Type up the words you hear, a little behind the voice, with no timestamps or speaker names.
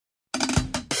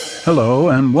Hello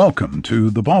and welcome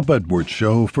to the Bob Edwards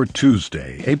Show for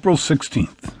Tuesday, April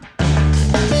 16th.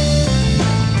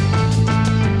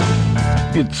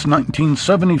 It's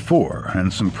 1974,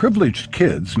 and some privileged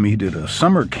kids meet at a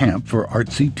summer camp for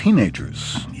artsy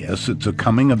teenagers. Yes, it's a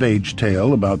coming-of-age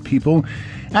tale about people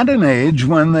at an age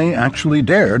when they actually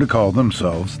dare to call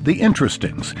themselves the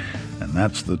Interestings. And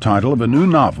that's the title of a new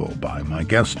novel by my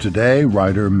guest today,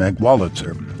 writer Meg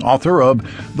Wolitzer, author of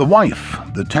The Wife,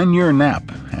 The 10-Year Nap,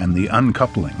 and The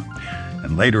Uncoupling.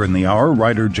 And later in the hour,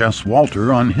 writer Jess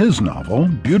on his novel,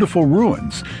 Beautiful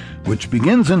Ruins, which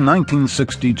begins in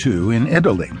 1962 in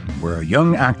Italy, where a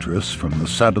young actress from the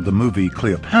set of the movie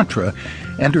Cleopatra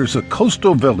enters a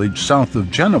coastal village south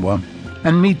of Genoa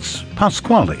and meets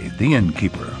Pasquale, the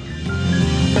innkeeper.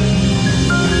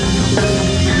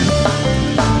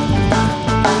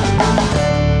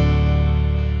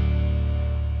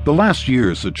 The last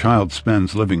years a child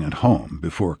spends living at home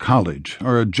before college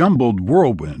are a jumbled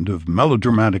whirlwind of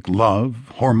melodramatic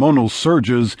love, hormonal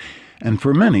surges, and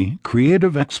for many,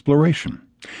 creative exploration.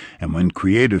 And when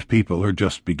creative people are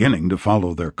just beginning to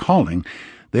follow their calling,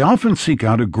 they often seek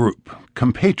out a group,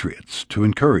 compatriots, to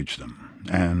encourage them,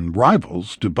 and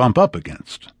rivals to bump up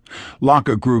against. Lock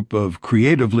a group of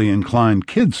creatively inclined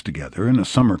kids together in a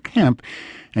summer camp,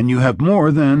 and you have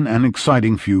more than an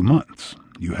exciting few months.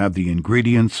 You have the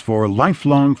ingredients for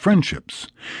lifelong friendships.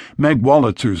 Meg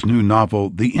Wolitzer's new novel,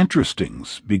 The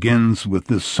Interestings, begins with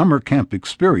this summer camp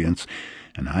experience,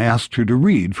 and I asked her to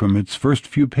read from its first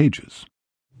few pages.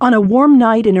 On a warm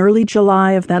night in early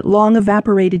July of that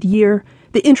long-evaporated year,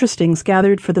 the Interestings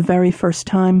gathered for the very first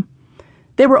time.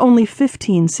 They were only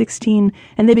 15, 16,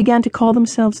 and they began to call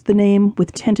themselves the name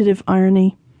with tentative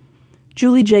irony.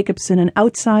 Julie Jacobson, an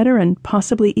outsider and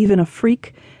possibly even a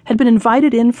freak, had been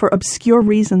invited in for obscure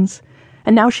reasons,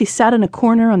 and now she sat in a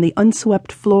corner on the unswept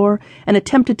floor and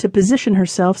attempted to position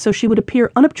herself so she would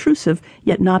appear unobtrusive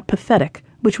yet not pathetic,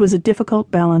 which was a difficult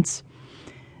balance.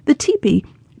 The teepee,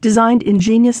 designed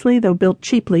ingeniously though built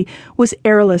cheaply, was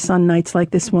airless on nights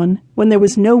like this one, when there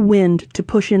was no wind to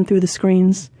push in through the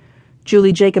screens.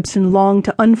 Julie Jacobson longed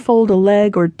to unfold a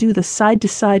leg or do the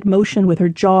side-to-side motion with her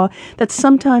jaw that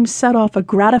sometimes set off a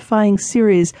gratifying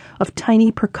series of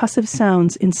tiny percussive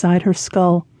sounds inside her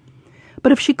skull.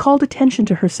 But if she called attention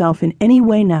to herself in any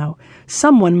way now,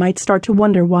 someone might start to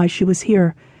wonder why she was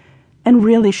here. And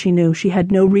really, she knew, she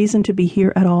had no reason to be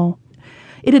here at all.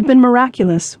 It had been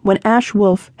miraculous when Ash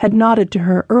Wolf had nodded to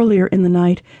her earlier in the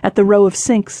night at the row of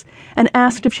sinks and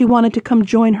asked if she wanted to come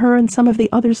join her and some of the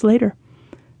others later.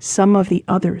 Some of the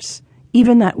others.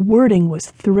 Even that wording was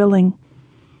thrilling.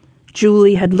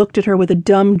 Julie had looked at her with a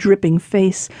dumb, dripping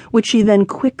face, which she then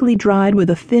quickly dried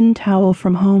with a thin towel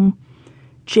from home.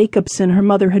 Jacobson, her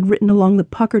mother, had written along the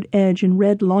puckered edge in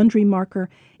red laundry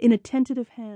marker in a tentative hand.